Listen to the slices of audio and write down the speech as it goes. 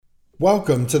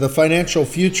Welcome to the Financial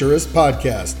Futurist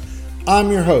podcast.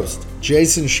 I'm your host,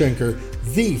 Jason Schenker,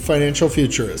 the Financial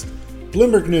Futurist.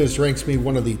 Bloomberg News ranks me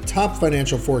one of the top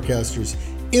financial forecasters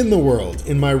in the world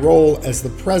in my role as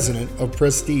the president of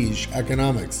Prestige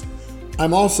Economics.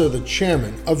 I'm also the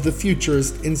chairman of the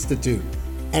Futurist Institute.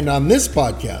 And on this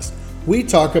podcast, we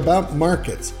talk about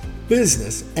markets,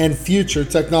 business, and future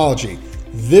technology.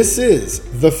 This is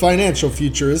the Financial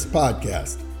Futurist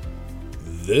podcast.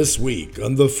 This week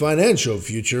on the Financial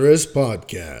Futurist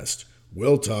podcast,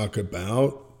 we'll talk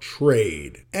about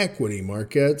trade, equity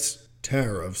markets,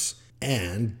 tariffs,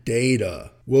 and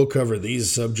data. We'll cover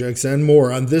these subjects and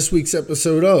more on this week's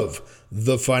episode of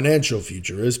the Financial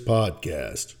Futurist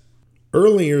podcast.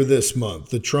 Earlier this month,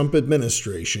 the Trump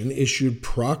administration issued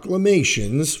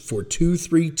proclamations for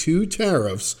 232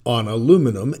 tariffs on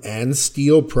aluminum and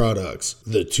steel products.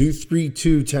 The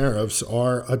 232 tariffs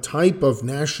are a type of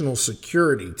national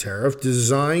security tariff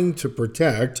designed to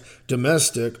protect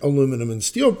domestic aluminum and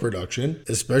steel production,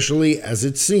 especially as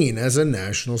it's seen as a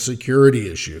national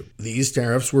security issue. These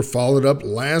tariffs were followed up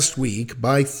last week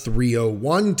by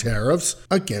 301 tariffs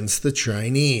against the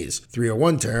Chinese.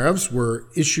 301 tariffs were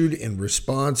issued in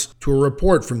response to a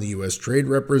report from the U.S. Trade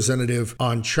Representative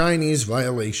on Chinese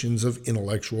violations of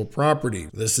intellectual property.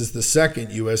 This is the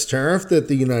second U.S. tariff that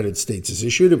the United States has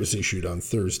issued. It was issued on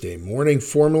Thursday morning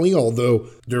formally, although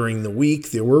during the week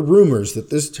there were rumors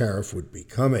that this tariff would be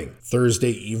coming.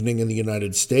 Thursday evening in the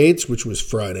United States, which was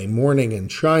Friday morning in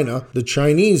China, the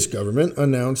Chinese government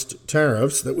announced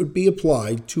tariffs that would be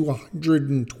applied to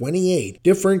 128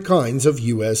 different kinds of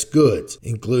U.S. goods,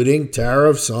 including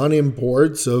tariffs on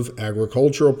imports of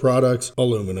agricultural products,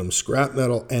 aluminum, scrap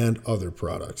metal, and other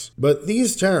products. But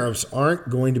these tariffs aren't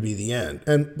going to be the end.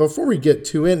 And before we get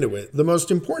too into it, the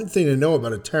most important thing to know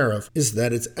about a tariff is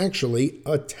that it's actually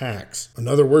a tax.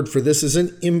 Another word for this is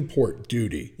an import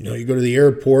duty. You go to the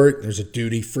airport, there's a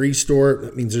duty-free store.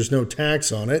 That means there's no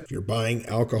tax on it if you're buying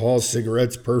alcohol,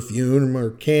 cigarettes, perfume,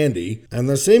 or candy. And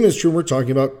the same is true when we're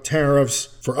talking about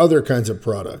tariffs for other kinds of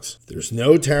products. If there's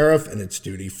no tariff and it's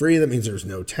duty-free, that means there's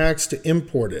no tax to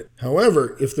import it.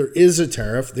 However, if there is a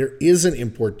tariff, there is an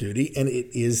import duty and it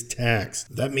is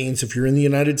taxed. That means if you're in the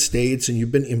United States and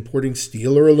you've been importing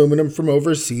steel or aluminum from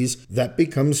overseas, that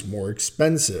becomes more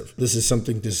expensive. This is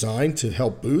something designed to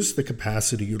help boost the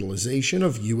capacity utilization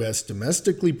of U.S.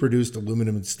 domestically produced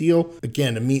aluminum and steel,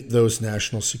 again, to meet those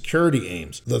national security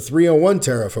aims. The 301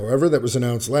 tariff, however, that was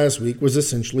announced last week was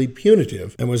essentially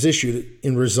punitive and was issued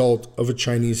in result of a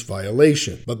Chinese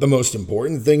violation. But the most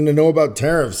important thing to know about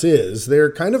tariffs is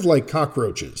they're kind of like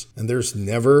cockroaches, and there's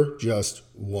never just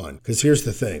one. Because here's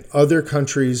the thing, other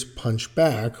countries punch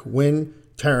back when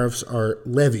tariffs are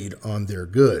levied on their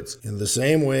goods. In the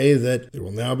same way that there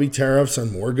will now be tariffs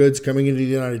on more goods coming into the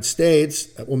United States,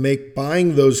 that will make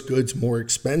buying those goods more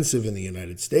expensive in the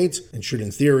United States and should in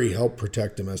theory help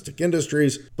protect domestic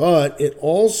industries. But it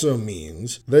also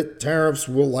means that tariffs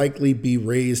will likely be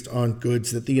raised on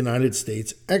goods that the United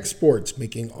States exports,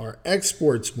 making our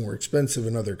exports more expensive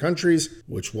in other countries,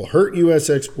 which will hurt U.S.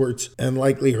 exports and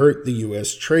likely hurt the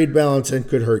U.S. trade balance and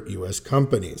could hurt U.S.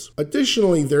 companies.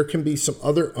 Additionally, there can be some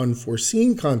other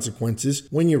unforeseen consequences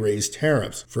when you raise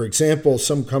tariffs. For example,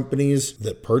 some companies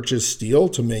that purchase steel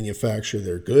to manufacture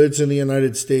their goods in the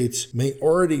United States may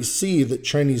already see that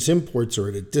Chinese imports are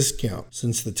at a discount.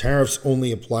 Since the tariffs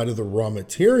only apply to the raw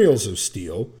materials of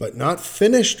steel, but not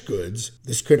finished goods,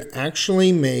 this could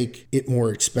actually make it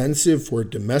more expensive for a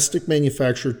domestic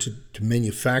manufacturer to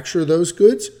manufacture those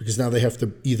goods, because now they have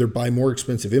to either buy more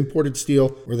expensive imported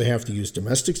steel or they have to use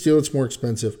domestic steel that's more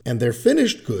expensive, and their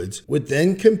finished goods would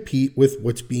then compete with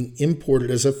what's being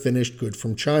imported as a finished good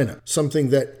from China,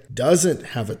 something that doesn't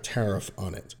have a tariff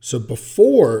on it. So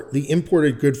before, the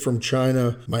imported good from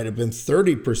China might have been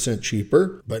 30%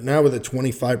 cheaper, but now with a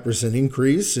 25%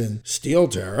 increase in steel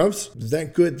tariffs,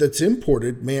 that good that's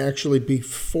imported may actually be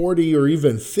 40 or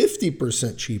even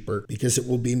 50% cheaper because it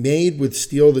will be made with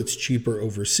steel that's cheaper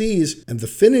overseas, and the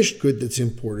finished good that's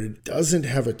imported doesn't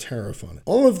have a tariff on it.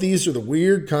 All of these are the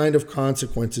weird kind of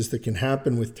consequences that can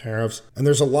happen with tariffs, and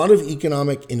there's a lot of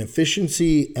economic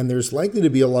inefficiency, and there's likely to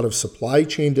be a lot of supply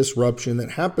chain disruption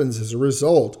that happens as a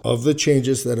result of the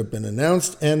changes that have been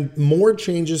announced and more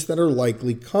changes that are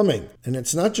likely coming. And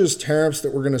it's not just tariffs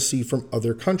that we're going to see from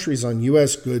other countries on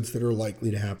U.S. goods that are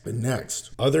likely to happen next.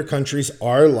 Other countries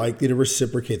are likely to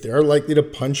reciprocate. They are likely to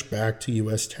punch back to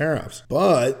U.S. tariffs.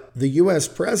 But the U.S.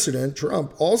 President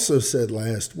Trump also said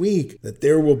last week that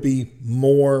there will be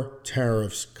more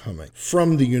tariffs coming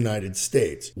from the United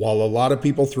States. While a lot of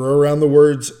people throw around the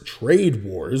words trade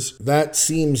wars, that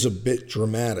seems a bit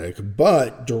dramatic. dramatic,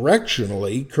 but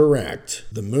directionally correct.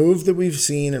 The move that we've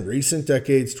seen in recent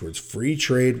decades towards free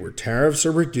trade, where tariffs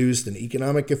are reduced and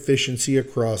economic efficiency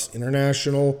across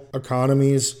international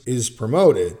economies is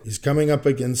promoted, is coming up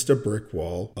against a brick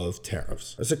wall of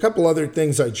tariffs. There's a couple other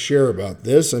things I'd share about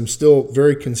this. I'm still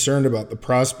very concerned about the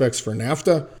prospects for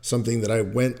NAFTA, something that I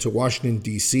went to Washington,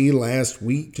 D.C. last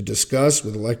week to discuss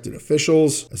with elected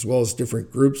officials, as well as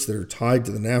different groups that are tied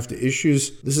to the NAFTA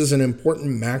issues. This is an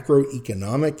important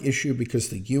macroeconomic issue because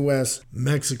the U.S.,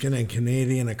 Mexican, and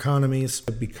Canadian economies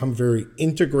have become very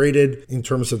integrated in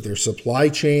terms of their supply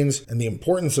chains, and the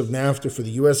importance of NAFTA for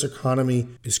the U.S. economy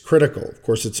is critical. Of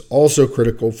course, it's also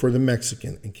critical for the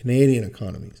Mexican and Canadian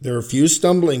economies. There are a few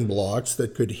stumbling blocks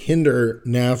that could hinder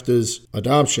NAFTA's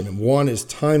adoption, and one is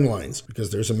timelines,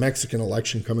 because there's a Mexican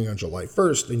election coming on July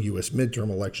 1st and U.S. midterm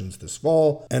elections this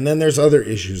fall, and then there's other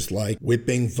issues like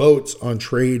whipping votes on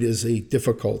trade is a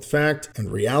difficult fact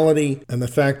and reality, and the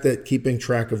fact that keeping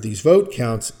track of these vote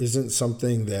counts isn't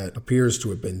something that appears to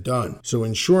have been done. So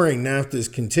ensuring NAFTA's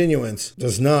continuance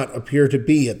does not appear to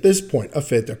be, at this point, a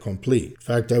fait accompli. In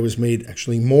fact, I was made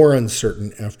actually more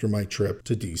uncertain after my trip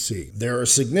to D.C. There are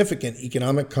significant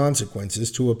economic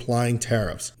consequences to applying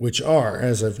tariffs, which are,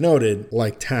 as I've noted,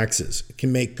 like taxes. It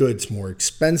can make goods more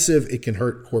expensive, it can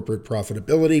hurt corporate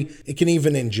profitability, it can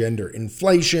even engender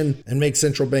inflation and make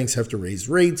central banks have to raise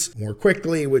rates more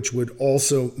quickly, which would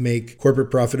also make corporate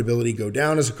profitability go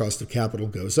down as the cost of capital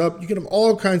goes up. You can have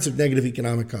all kinds of negative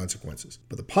economic consequences.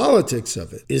 But the politics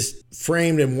of it is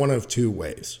framed in one of two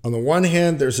ways. On the one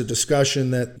hand, there's a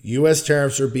discussion that U.S.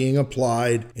 tariffs are being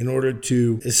applied in order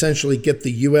to essentially get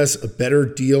the U.S. a better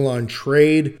deal on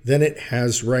trade than it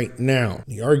has right now.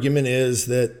 The argument is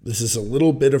that this is a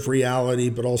little bit of reality,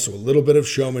 but also a little bit of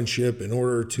showmanship in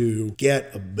order to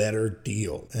get a better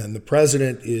deal. And the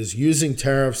president is using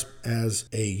tariffs as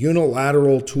a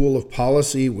unilateral tool of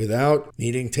policy without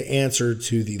needing to answer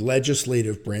to the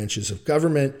legislative branches of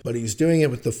government, but he's doing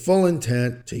it with the full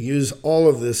intent to use all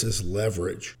of this as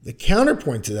leverage. The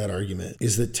counterpoint to that argument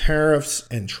is that tariffs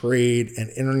and trade and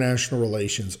international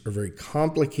relations are very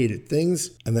complicated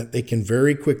things and that they can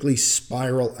very quickly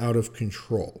spiral out of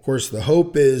control. Of course, the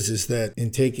hope is that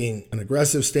in taking an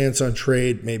aggressive stance on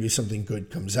trade, maybe something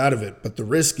good comes out of it, but the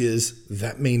risk is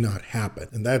that may not happen.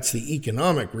 And that's the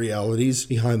economic realities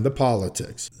behind the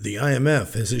politics. The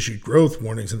IMF has issued growth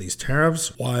warnings on these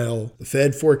tariffs, while the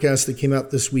Fed forecast that came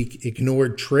out this week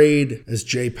ignored trade. As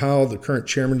Jay Powell, the current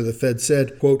chairman of the Fed,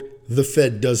 said, quote, "The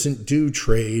Fed doesn't do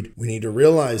trade. We need to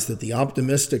realize that the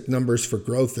optimistic numbers for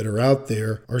growth that are out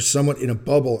there are somewhat in a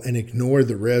bubble and ignore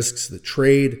the risks that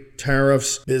trade,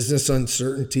 tariffs, business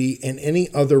uncertainty, and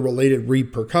any other related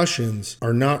repercussions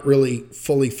are not really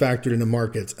fully factored into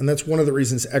markets." And that's one of the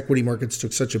reasons equity markets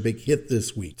took such a big hit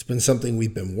this week. It's been something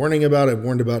we've been warning about. I've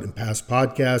warned about in past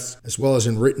podcasts, as well as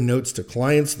in written notes to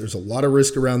clients. There's a lot of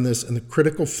risk around this, and the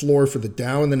critical floor for the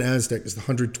Dow and the NASDAQ is the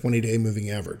 120-day moving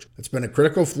average. It's been a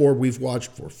critical floor we've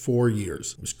watched for 4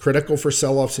 years. It was critical for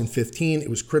sell-offs in 15, it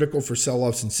was critical for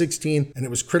sell-offs in 16, and it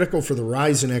was critical for the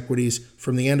rise in equities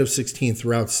from the end of 16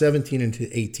 throughout 17 into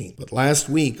 18. But last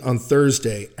week on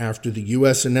Thursday, after the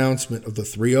U.S. announcement of the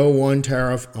 301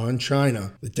 tariff on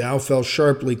China, the Dow fell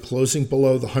sharply, closing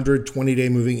below the 120-day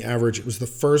moving average. It was the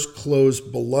first close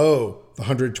below the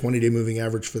 120-day moving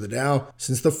average for the Dow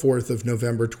since the 4th of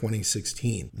November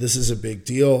 2016. This is a big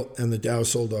deal, and the Dow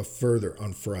sold off further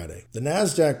on Friday. The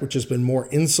NASDAQ, which has been more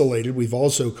insulated, we've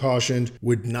also cautioned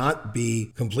would not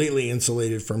be completely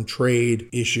insulated from trade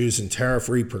issues and tariff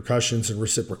repercussions and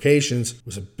reciprocations,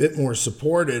 was a bit more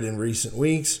supported in recent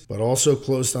weeks, but also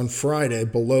closed on Friday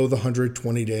below the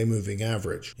 120-day moving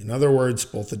average. In other words,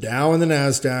 both the Dow and the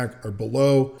NASDAQ are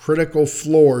below critical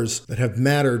floors that have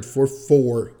mattered for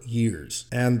 4 years.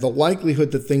 And the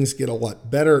likelihood that things get a lot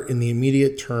better in the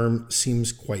immediate term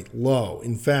seems quite low.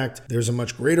 In fact, there's a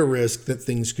much greater risk that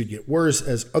things could get worse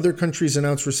as other countries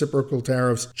announce reciprocal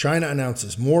tariffs, China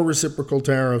announces more reciprocal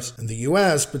tariffs, and the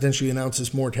U.S. potentially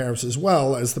announces more tariffs as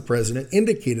well, as the president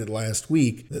indicated last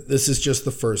week that this is just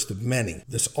the first of many.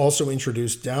 This also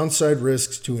introduced downside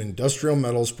risks to industrial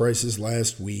metals prices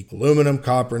last week. Aluminum,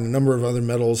 copper, and a number of other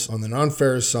metals on the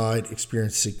non-ferrous side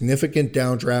experienced significant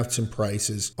downdrafts in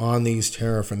prices on these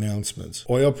tariff announcements.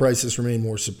 Oil prices remain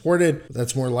more supported, but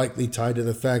that's more likely tied to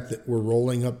the fact that we're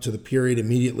rolling up to the period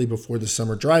immediately before the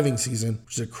summer driving season,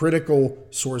 which is a critical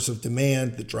source of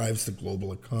demand that drives the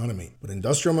global economy. But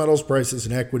industrial metals prices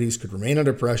and equities could remain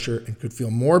under pressure and could feel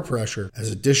more pressure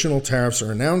as additional tariffs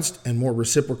are announced and more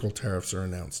reciprocal tariffs are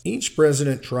announced. Each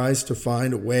president tries to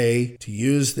find a way to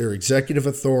use their executive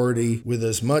authority with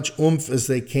as much oomph as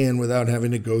they can without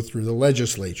having to go through the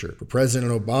legislature. For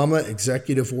President Obama,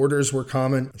 executive orders borders were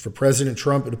common. For President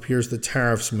Trump, it appears that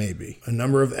tariffs may be. A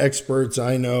number of experts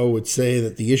I know would say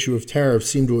that the issue of tariffs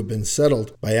seemed to have been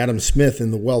settled by Adam Smith in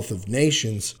The Wealth of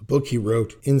Nations, a book he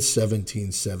wrote in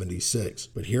 1776.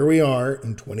 But here we are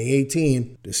in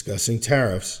 2018 discussing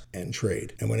tariffs and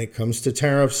trade. And when it comes to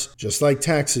tariffs, just like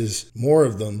taxes, more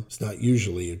of them is not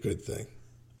usually a good thing.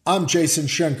 I'm Jason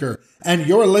Schenker, and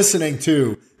you're listening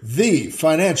to the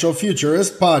Financial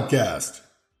Futurist Podcast.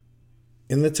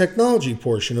 In the technology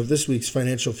portion of this week's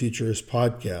Financial Futurist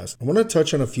Podcast, I want to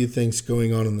touch on a few things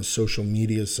going on the social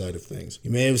media side of things.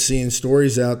 You may have seen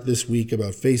stories out this week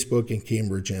about Facebook and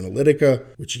Cambridge Analytica,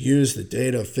 which use the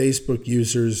data of Facebook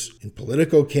users in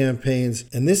political campaigns,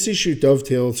 and this issue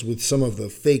dovetails with some of the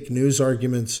fake news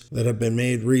arguments that have been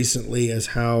made recently as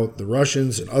how the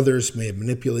Russians and others may have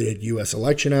manipulated U.S.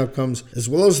 election outcomes, as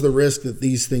well as the risk that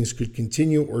these things could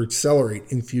continue or accelerate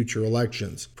in future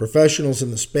elections. Professionals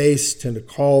in the space tend to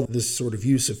call this sort of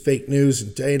use of fake news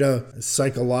and data as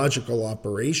psychological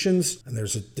operations, and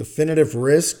there's a definitive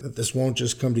risk that this won't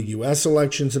just come to U.S.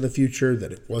 elections in the future,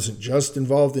 that it wasn't just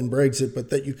involved in Brexit,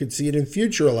 but that you could see it in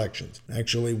future elections.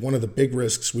 Actually, one of the big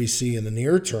risks we see in the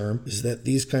near term is that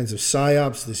these kinds of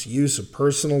psyops, this use of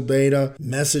personal data,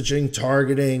 messaging,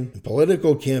 targeting, and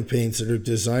political campaigns that are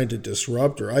designed to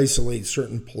disrupt or isolate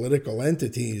certain political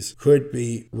entities could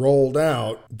be rolled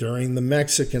out during the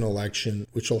Mexican election,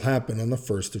 which will happen on the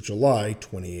 1st of July,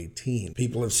 2018.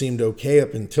 People have seemed okay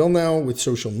up until now with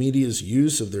social media's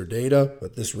use of their data,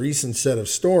 but this recent set of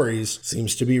stories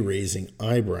seems to be raising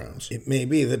eyebrows. It may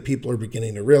be that people are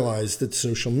beginning to realize that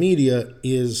social media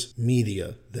is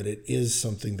media, that it is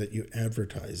something that you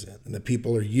advertise in, and that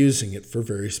people are using it for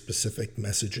very specific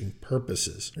messaging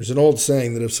purposes. There's an old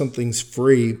saying that if something's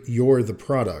free, you're the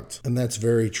product, and that's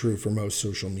very true for most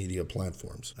social media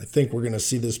platforms. I think we're going to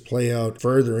see this play out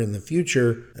further in the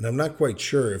future, and I'm not quite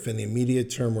sure if in the immediate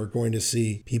term we're going to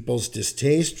see people's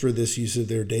distaste for this use of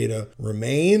their data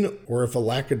remain, or if a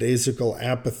lackadaisical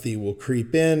apathy will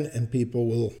creep in and people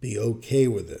will be okay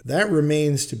with it. That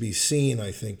remains to be seen,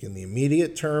 I think, in the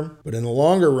immediate term, but in the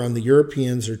long run, the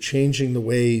Europeans are changing the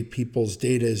way people's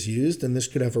data is used, and this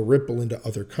could have a ripple into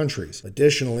other countries.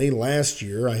 Additionally, last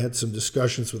year, I had some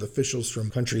discussions with officials from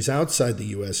countries outside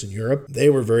the US and Europe. They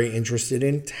were very interested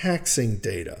in taxing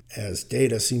data. As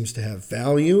data seems to have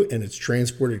value and it's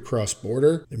transported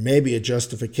cross-border, there may be a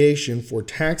justification for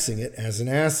taxing it as an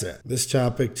asset. This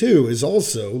topic, too, is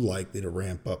also likely to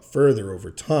ramp up further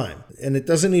over time. And it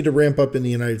doesn't need to ramp up in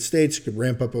the United States. It could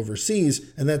ramp up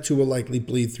overseas, and that, too, will likely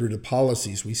bleed through to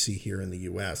policies we see here in the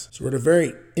US. So we're at a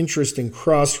very interesting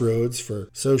crossroads for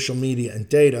social media and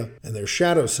data and their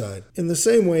shadow side. In the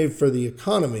same way for the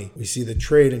economy, we see that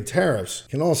trade and tariffs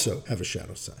can also have a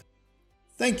shadow side.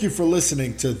 Thank you for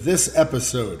listening to this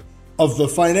episode of the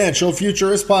Financial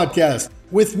Futurist Podcast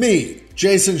with me,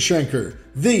 Jason Schenker,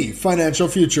 the Financial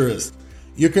Futurist.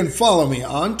 You can follow me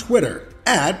on Twitter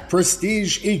at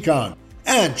PrestigeEcon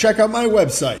and check out my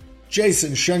website,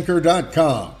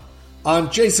 jasonschenker.com. On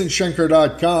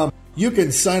jasonschenker.com, you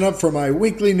can sign up for my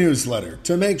weekly newsletter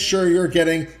to make sure you're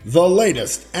getting the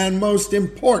latest and most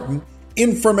important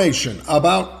information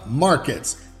about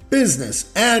markets,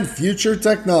 business, and future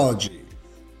technology.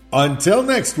 Until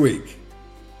next week.